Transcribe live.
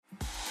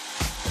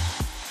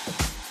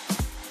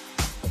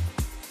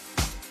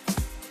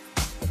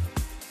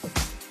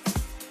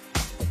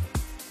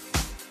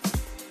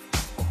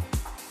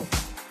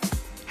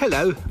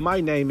Hello,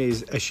 my name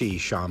is Ashish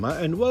Sharma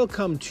and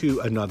welcome to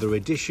another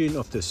edition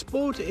of the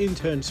Sport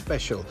Intern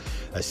Special,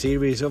 a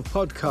series of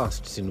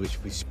podcasts in which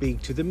we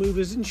speak to the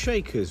movers and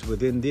shakers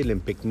within the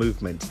Olympic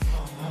movement.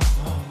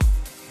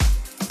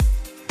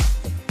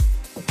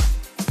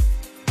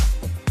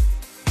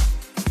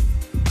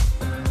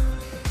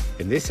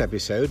 In this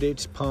episode,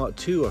 it's part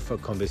 2 of a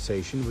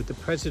conversation with the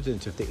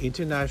president of the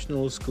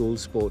International School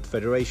Sport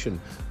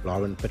Federation,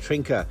 Laurent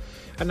Petrynka,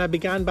 and I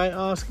began by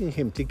asking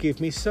him to give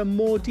me some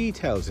more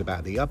details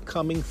about the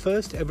upcoming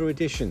first ever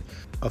edition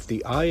of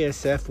the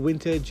ISF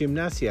Winter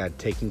Gymnasiade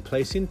taking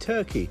place in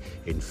Turkey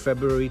in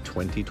February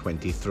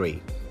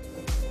 2023.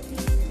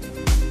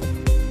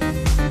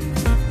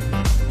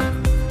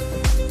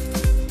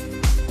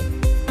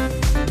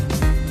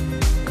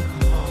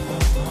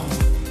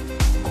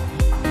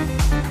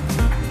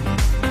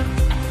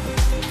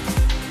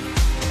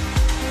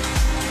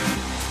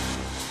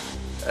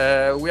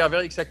 We are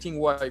very exciting.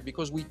 Why?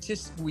 Because we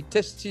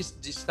tested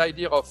this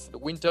idea of the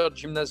Winter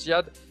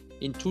Gymnasiade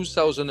in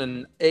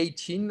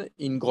 2018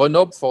 in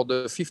Grenoble for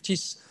the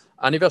 50th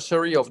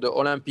anniversary of the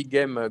Olympic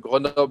game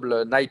Grenoble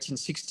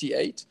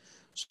 1968.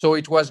 So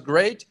it was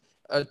great.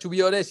 To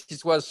be honest,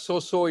 it was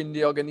so in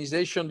the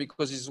organization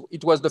because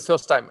it was the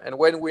first time. And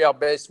when we were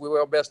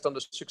based on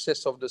the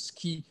success of the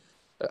ski,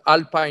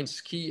 alpine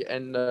ski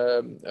and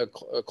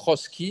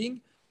cross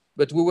skiing.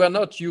 But we were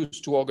not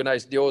used to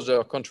organize the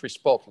other country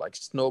sport like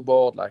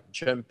snowboard, like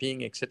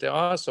jumping,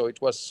 etc. So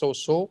it was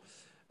so.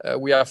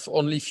 We have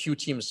only few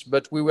teams,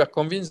 but we were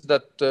convinced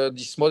that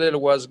this model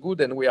was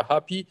good, and we are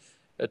happy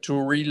to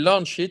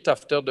relaunch it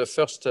after the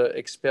first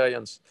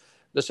experience.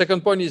 The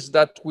second point is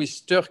that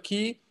with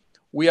Turkey,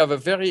 we have a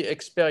very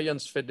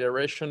experienced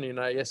federation in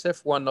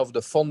ISF. One of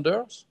the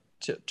founders,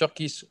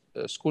 Turkey's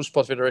School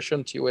Sport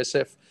Federation,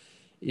 TOSF,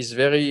 is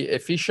very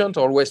efficient,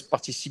 always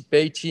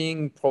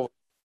participating,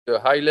 the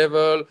high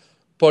level,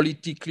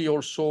 politically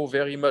also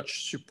very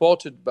much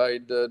supported by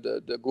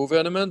the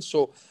government.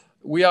 So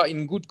we are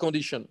in good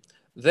condition.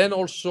 Then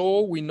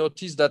also we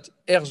noticed that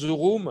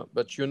Erzurum,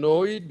 but you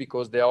know it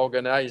because they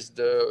organized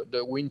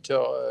the Winter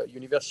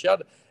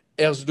Gymnasiade.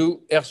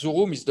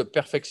 Erzurum is the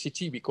perfect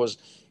city because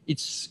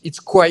it's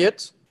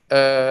quiet.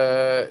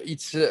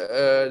 It's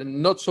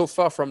not so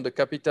far from the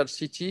capital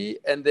city,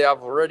 and they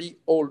have already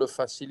all the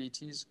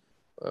facilities.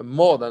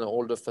 More than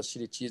all the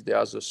facilities. They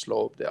have the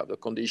slope, they have the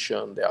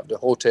condition, they have the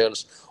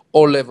hotels,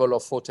 all level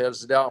of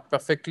hotels. They are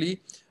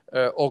perfectly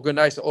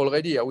organized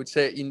already. I would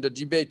say in the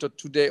debate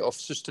today of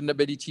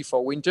sustainability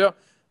for winter,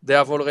 they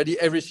have already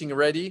everything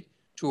ready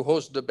to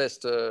host the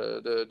best.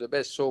 The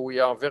best. So we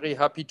are very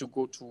happy to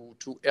go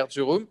to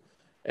Erzurum,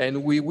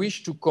 and we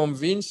wish to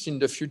convince in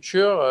the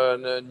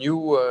future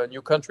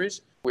new countries.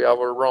 We have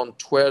around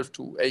 12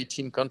 to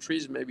 18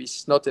 countries. Maybe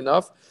it's not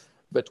enough,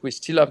 but we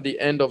still have the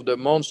end of the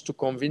month to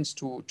convince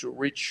to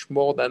reach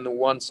more than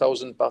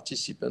 1,000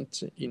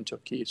 participants in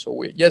Turkey. So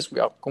we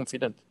are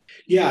confident.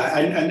 Yeah,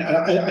 and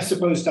I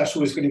suppose that's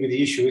always going to be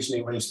the issue, isn't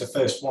it? When it's the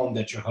first one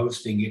that you're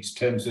hosting, it's in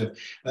terms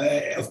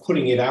of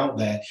putting it out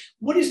there.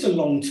 What is the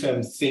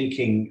long-term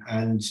thinking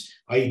and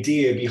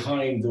idea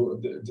behind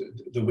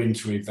the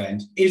winter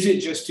event? Is it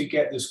just to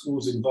get the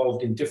schools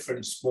involved in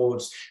different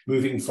sports,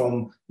 moving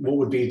from what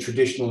would be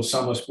traditional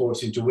summer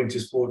sports into winter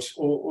sports,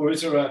 or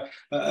is there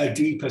a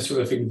deeper sort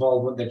of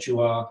involvement that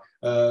you are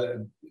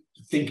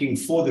thinking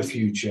for the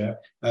future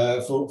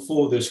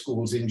for the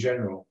schools in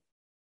general?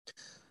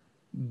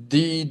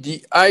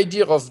 The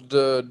idea of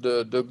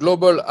the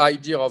global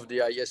idea of the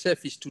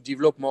ISF is to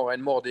develop more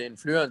and more the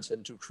influence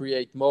and to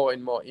create more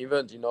and more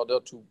events in order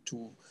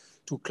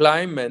to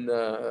climb and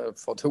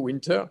for the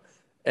winter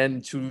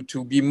and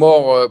to be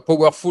more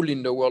powerful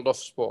in the world of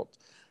sport.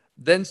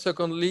 Then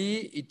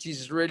secondly, it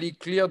is really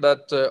clear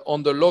that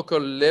on the local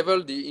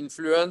level, the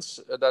influence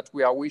that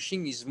we are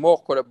wishing is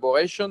more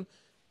collaboration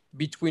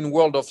between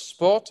world of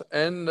sport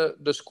and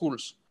the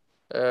schools.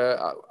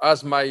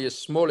 As my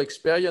small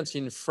experience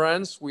in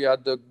France, we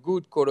had a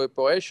good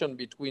collaboration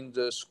between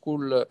the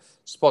School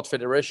Sport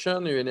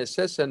Federation,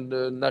 UNSS, and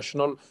the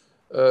National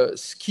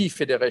Ski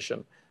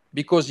Federation.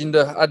 Because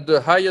at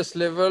the highest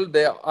level,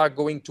 they are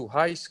going to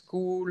high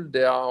school.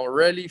 They are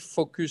really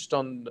focused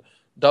on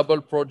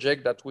double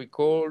project that we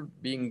call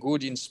being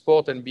good in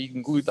sport and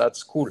being good at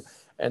school.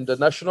 And the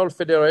National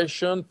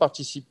Federation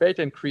participated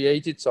and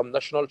created some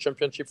national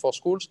championship for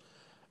schools.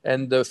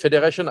 And the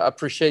federation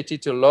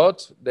appreciated a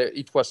lot.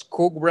 It was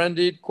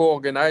co-branded,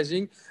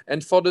 co-organizing.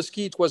 And for the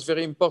ski, it was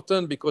very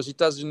important because it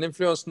has an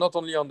influence not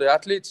only on the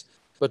athletes,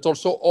 but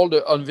also all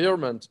the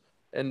environment.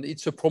 And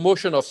it's a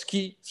promotion of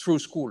ski through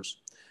schools.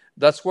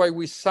 That's why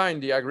we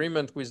signed the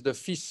agreement with the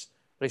FIS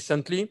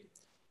recently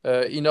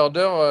in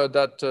order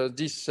that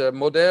this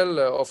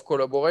model of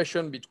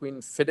collaboration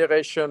between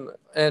federation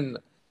and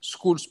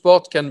school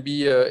sport can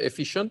be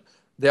efficient.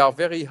 They are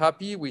very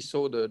happy. We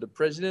saw the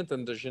president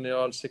and the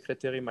general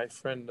secretary, my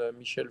friend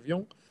Michel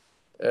Vion.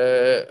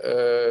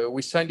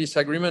 We signed this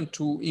agreement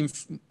to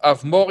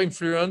have more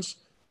influence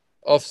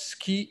of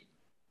ski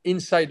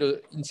inside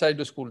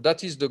the school.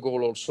 That is the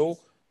goal also,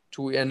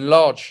 to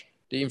enlarge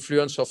the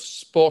influence of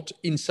sport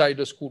inside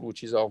the school,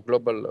 which is our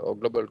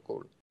global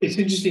goal. It's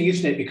interesting,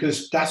 isn't it?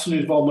 Because that's an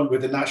involvement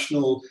with the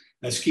national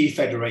ski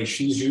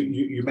federations.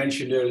 You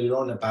mentioned earlier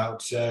on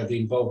about the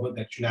involvement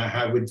that you now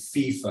have with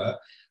FIFA,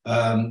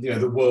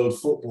 the World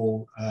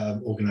Football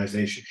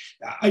Organization.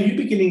 Are you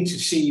beginning to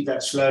see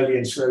that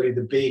slowly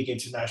the big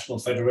international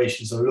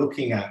federations are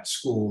looking at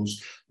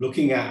schools,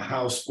 looking at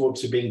how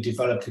sports are being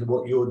developed and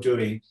what you're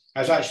doing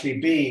as actually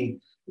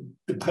being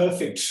the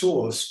perfect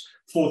source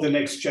for the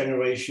next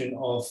generation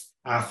of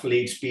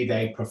athletes, be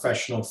they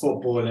professional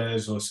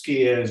footballers or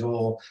skiers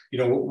or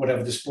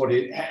whatever the sport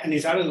is? And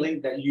is that a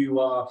link that you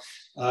are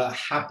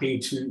happy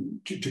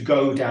to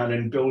go down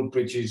and build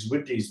bridges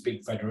with these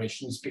big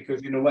federations,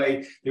 because in a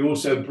way they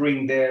also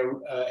bring their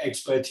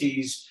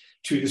expertise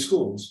to the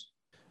schools?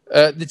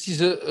 This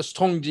is a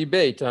strong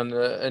debate and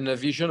a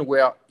vision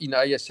where in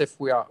ISF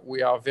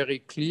we are very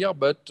clear,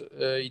 but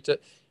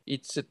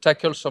it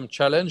tackles some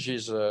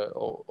challenges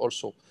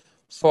also.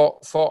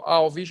 For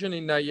our vision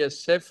in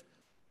ISF,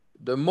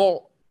 the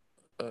more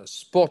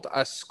sport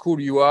as school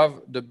you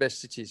have, the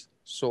best it is.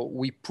 So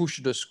we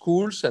push the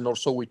schools, and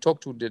also we talk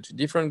to the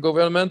different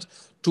governments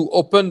to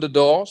open the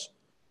doors,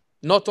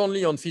 not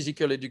only on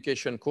physical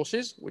education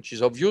courses, which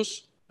is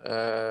obvious,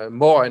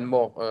 more and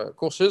more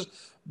courses,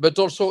 but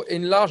also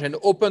enlarge and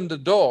open the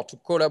door to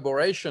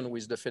collaboration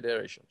with the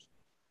federations.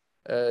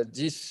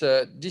 This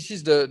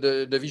is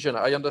the vision.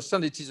 I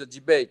understand it is a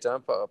debate.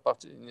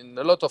 In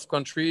a lot of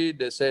countries,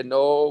 they say,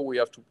 no, we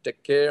have to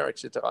take care,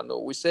 etc. No,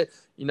 we say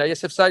in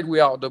ISF side, we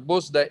are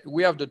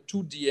we have the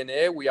two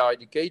DNA. We are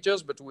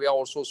educators, but we are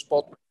also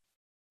sport.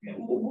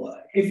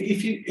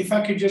 If I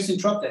could just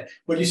interrupt there,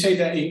 when you say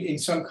that in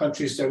some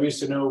countries there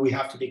is we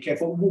have to be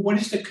careful, what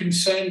is the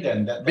concern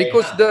then that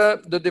because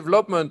the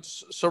development,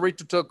 sorry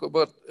to talk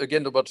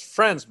about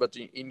France, but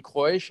in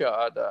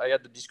Croatia, I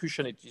had the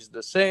discussion, it is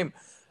the same.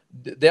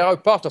 There are a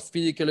part of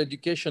physical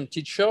education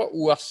teachers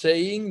who are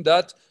saying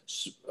that,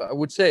 I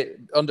would say,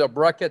 under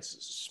brackets,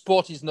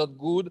 sport is not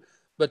good,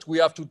 but we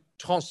have to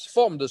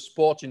transform the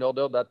sport in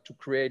order to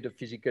create a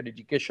physical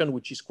education,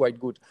 which is quite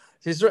good.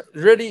 There's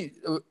really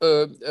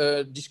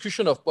a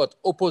discussion of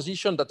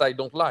opposition that I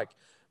don't like,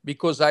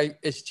 because I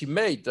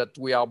estimate that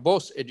we are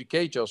both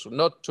educators,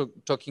 not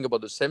talking about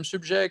the same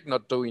subject,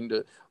 not doing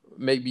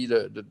maybe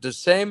the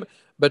same,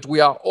 but we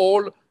are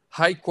all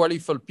high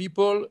qualified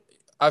people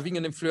having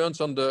an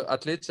influence on the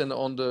athletes and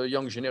on the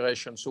young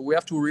generation. So we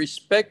have to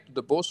respect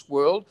the both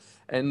world.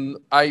 And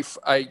I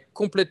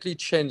completely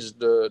changed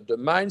the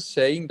mind,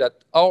 saying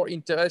that our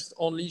interest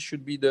only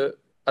should be the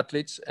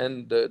athletes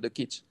and the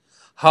kids.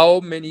 How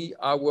many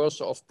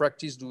hours of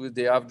practice do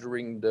they have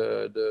during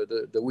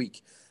the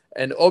week?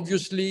 And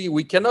obviously,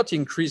 we cannot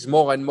increase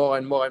more and more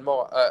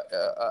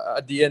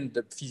at the end,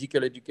 the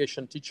physical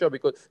education teacher,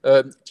 because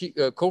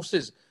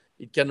courses,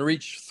 it can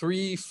reach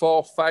 3,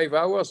 4, 5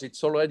 hours.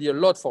 It's already a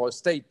lot for a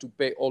state to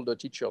pay all the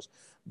teachers.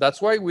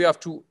 That's why we have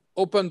to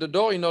open the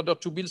door in order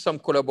to build some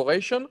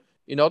collaboration,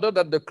 in order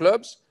that the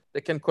clubs, they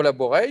can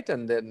collaborate,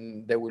 and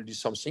then they will do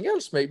something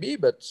else maybe,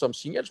 but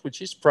something else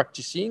which is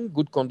practicing,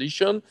 good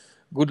condition,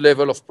 good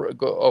level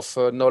of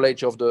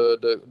knowledge of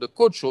the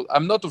coach. So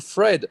I'm not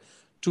afraid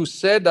to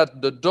say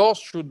that the doors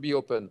should be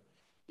open.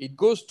 It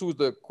goes to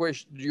the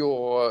question,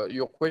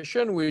 your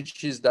question,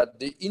 which is that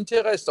the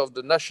interest of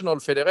the national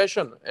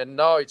federation, and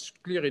now it's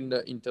clear in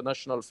the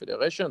international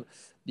federation,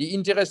 the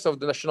interest of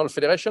the national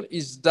federation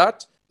is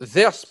that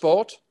their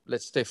sport,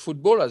 let's say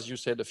football, as you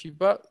said, the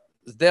FIFA,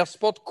 their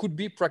sport could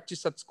be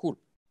practiced at school.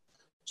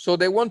 So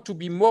they want to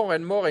be more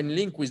and more in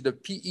link with the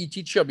PE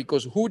teacher,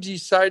 because who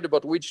decides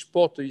about which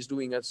sport he's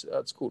doing at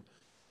school?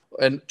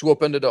 And to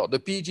open the door, the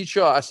PE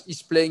teacher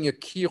is playing a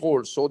key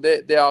role. So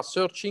they are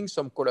searching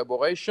some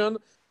collaboration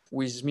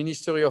with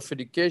Ministry of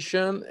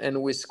Education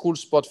and with School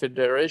Sport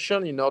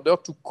Federation in order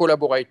to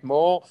collaborate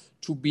more,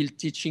 to build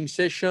teaching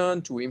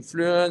session, to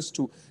influence,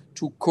 to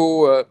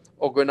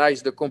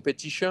co-organize the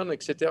competition,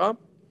 etc.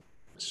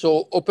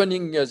 So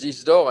opening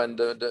this door and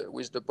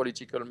with the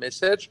political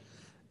message,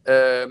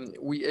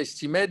 we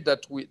estimate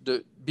that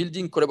the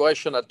building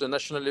collaboration at the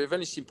national level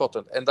is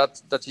important. And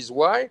that is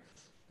why,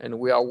 and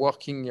we are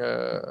working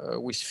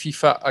with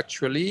FIFA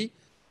actually,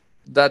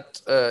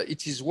 that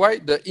it is why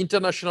the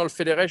international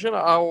federation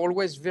are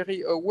always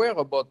very aware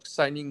about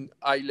signing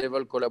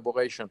high-level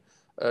collaboration.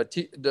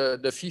 The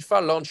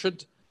FIFA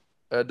launched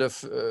the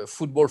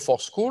football for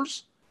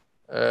schools.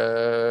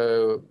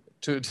 To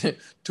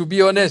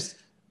be honest,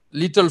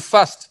 little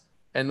fast,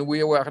 and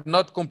we were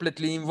not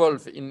completely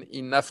involved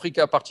in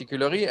Africa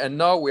particularly, and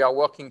now we are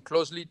working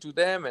closely to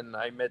them, and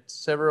I met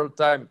several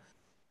times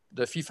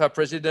the FIFA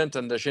president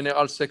and the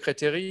general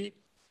secretary,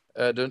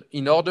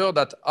 in order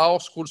that our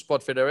school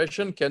sport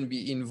federation can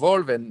be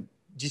involved and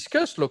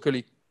discuss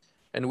locally.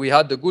 And we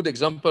had a good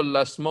example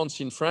last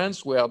month in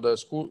France, where the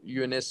school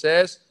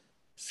UNSS,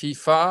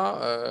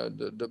 FIFA,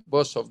 the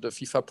boss of the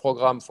FIFA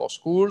program for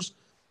schools,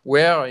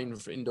 where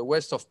in the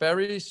west of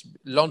Paris,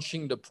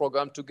 launching the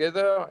program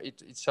together,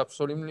 it's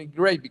absolutely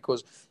great,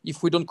 because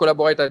if we don't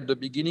collaborate at the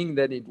beginning,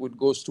 then it would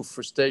go to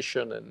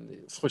frustration,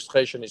 and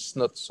frustration is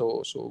not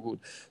so good.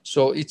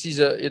 So it is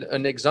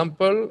an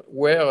example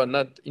where an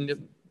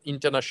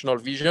international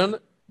vision,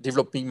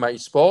 developing my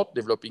sport,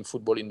 developing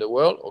football in the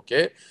world,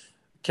 okay,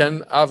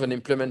 can have an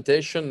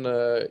implementation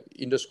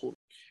in the school.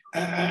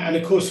 And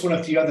of course, one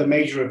of the other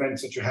major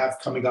events that you have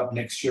coming up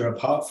next year,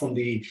 apart from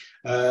the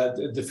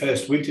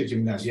first Winter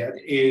Gymnasiade,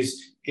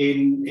 is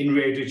in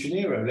Rio de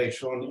Janeiro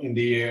later on in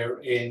the year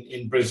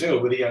in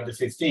Brazil with the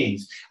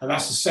under-15s. And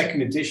that's the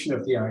second edition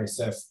of the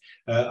ISF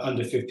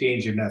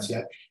under-15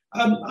 Gymnasiade.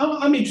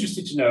 I'm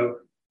interested to know,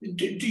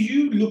 do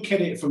you look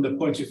at it from the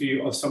point of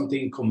view of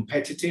something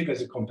competitive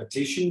as a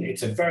competition?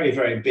 It's a very,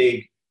 very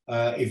big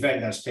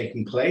event that's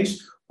taking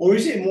place. Or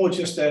is it more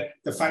just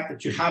the fact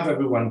that you have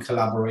everyone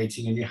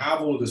collaborating and you have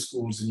all the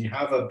schools and you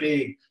have a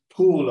big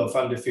pool of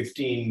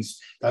under-15s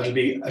that will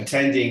be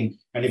attending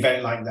an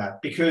event like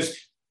that? Because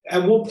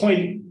at what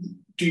point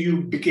do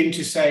you begin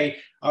to say,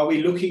 are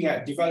we looking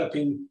at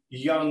developing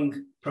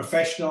young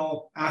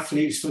professional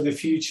athletes for the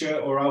future,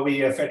 or are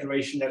we a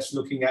federation that's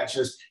looking at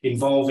just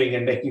involving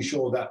and making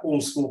sure that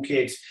all school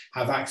kids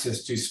have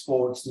access to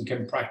sports and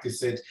can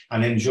practice it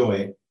and enjoy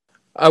it?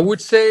 I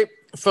would say,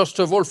 first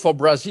of all, for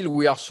Brazil,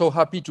 we are so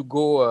happy to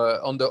go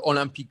on the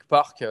Olympic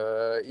Park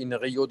in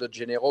Rio de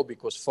Janeiro,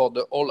 because for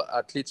the all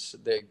athletes,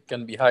 they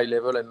can be high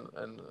level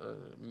and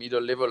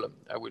middle level.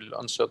 I will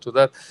answer to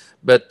that.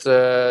 But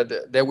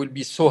they will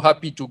be so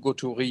happy to go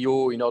to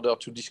Rio in order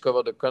to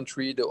discover the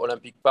country, the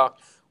Olympic Park.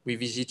 We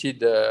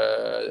visited,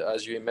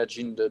 as you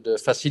imagine, the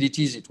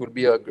facilities. It will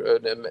be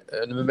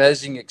an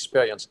amazing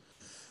experience.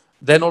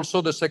 Then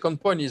also the second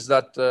point is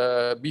that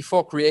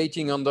before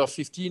creating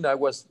under-15, I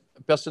was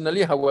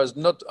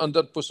not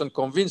 100%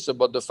 convinced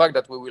about the fact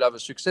that we will have a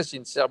success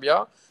in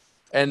Serbia.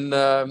 And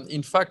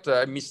in fact,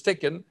 I was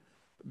mistaken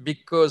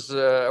because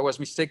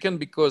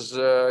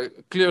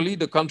clearly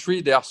the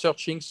country, they are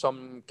searching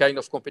some kind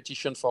of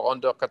competition for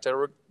under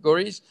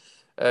categories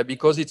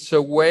because it's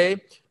a way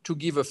to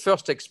give a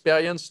first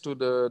experience to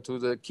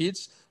the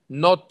kids,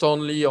 not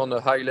only on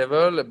a high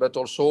level, but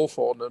also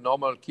for the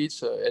normal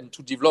kids and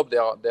to develop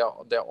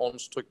their own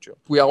structure.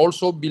 We are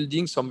also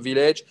building some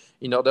village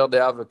in order they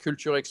have a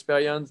culture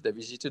experience. They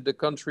visited the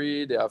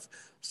country. They have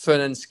fun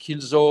and skill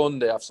zone.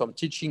 They have some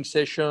teaching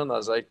session,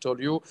 as I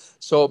told you.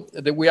 So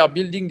we are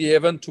building the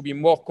event to be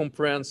more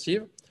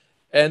comprehensive.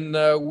 And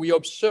we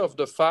observe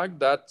the fact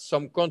that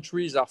some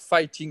countries are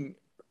fighting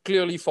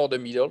clearly for the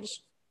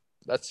medals.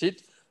 That's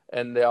it.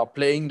 And they are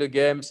playing the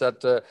games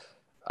at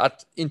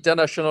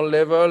international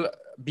level,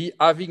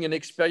 having an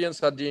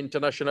experience at the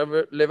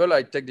international level.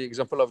 I take the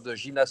example of the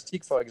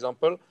gymnastic, for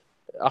example,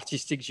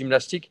 artistic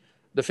gymnastic.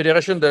 The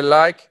federation, they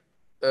like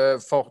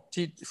for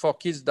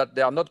kids that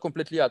they are not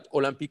completely at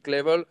Olympic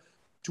level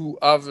to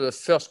have the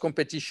first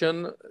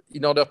competition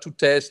in order to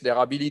test their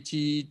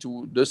ability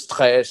to the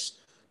stress,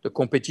 the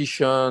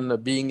competition,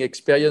 being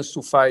experienced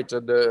to fight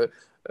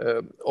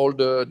all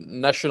the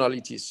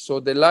nationalities. So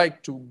they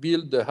like to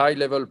build the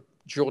high-level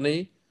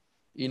journey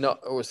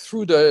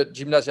through the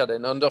Gymnasiade,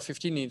 and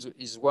under-15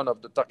 is one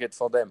of the targets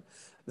for them.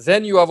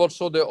 Then you have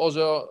also the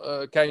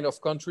other kind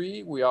of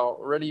country. We are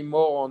really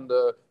more on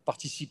the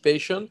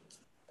participation,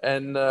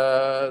 and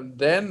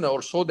then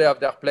also they have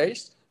their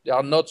place. They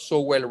are not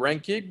so well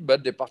ranked,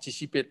 but they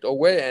participate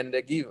away, and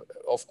they give,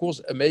 of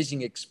course,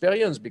 amazing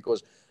experience,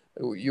 because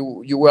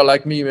you were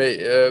like me,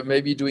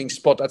 maybe doing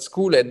sport at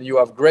school, and you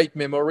have great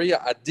memory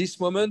at this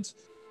moment.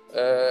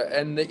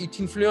 And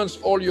it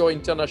influences all your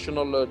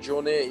international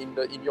journey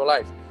in your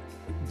life.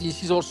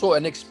 This is also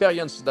an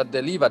experience that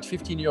they live at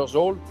 15 years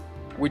old,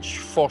 which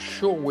for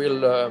sure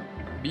will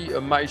be a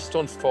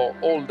milestone for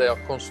all their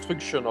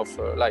construction of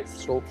life.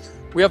 So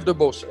we have the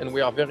both, and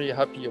we are very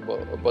happy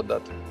about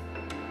that.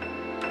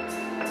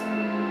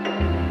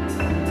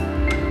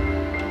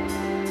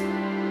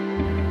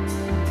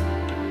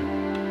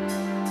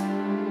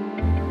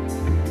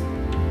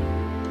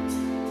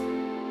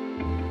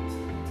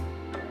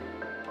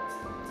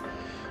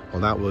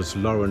 Well, that was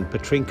Laurent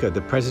Petrynka,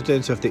 the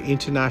president of the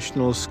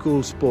International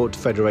School Sport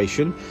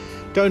Federation.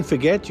 Don't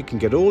forget, you can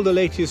get all the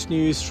latest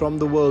news from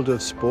the world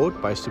of sport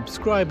by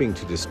subscribing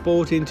to the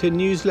Sport Intern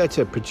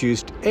newsletter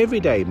produced every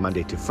day,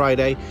 Monday to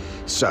Friday.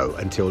 So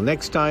until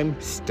next time,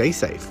 stay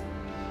safe.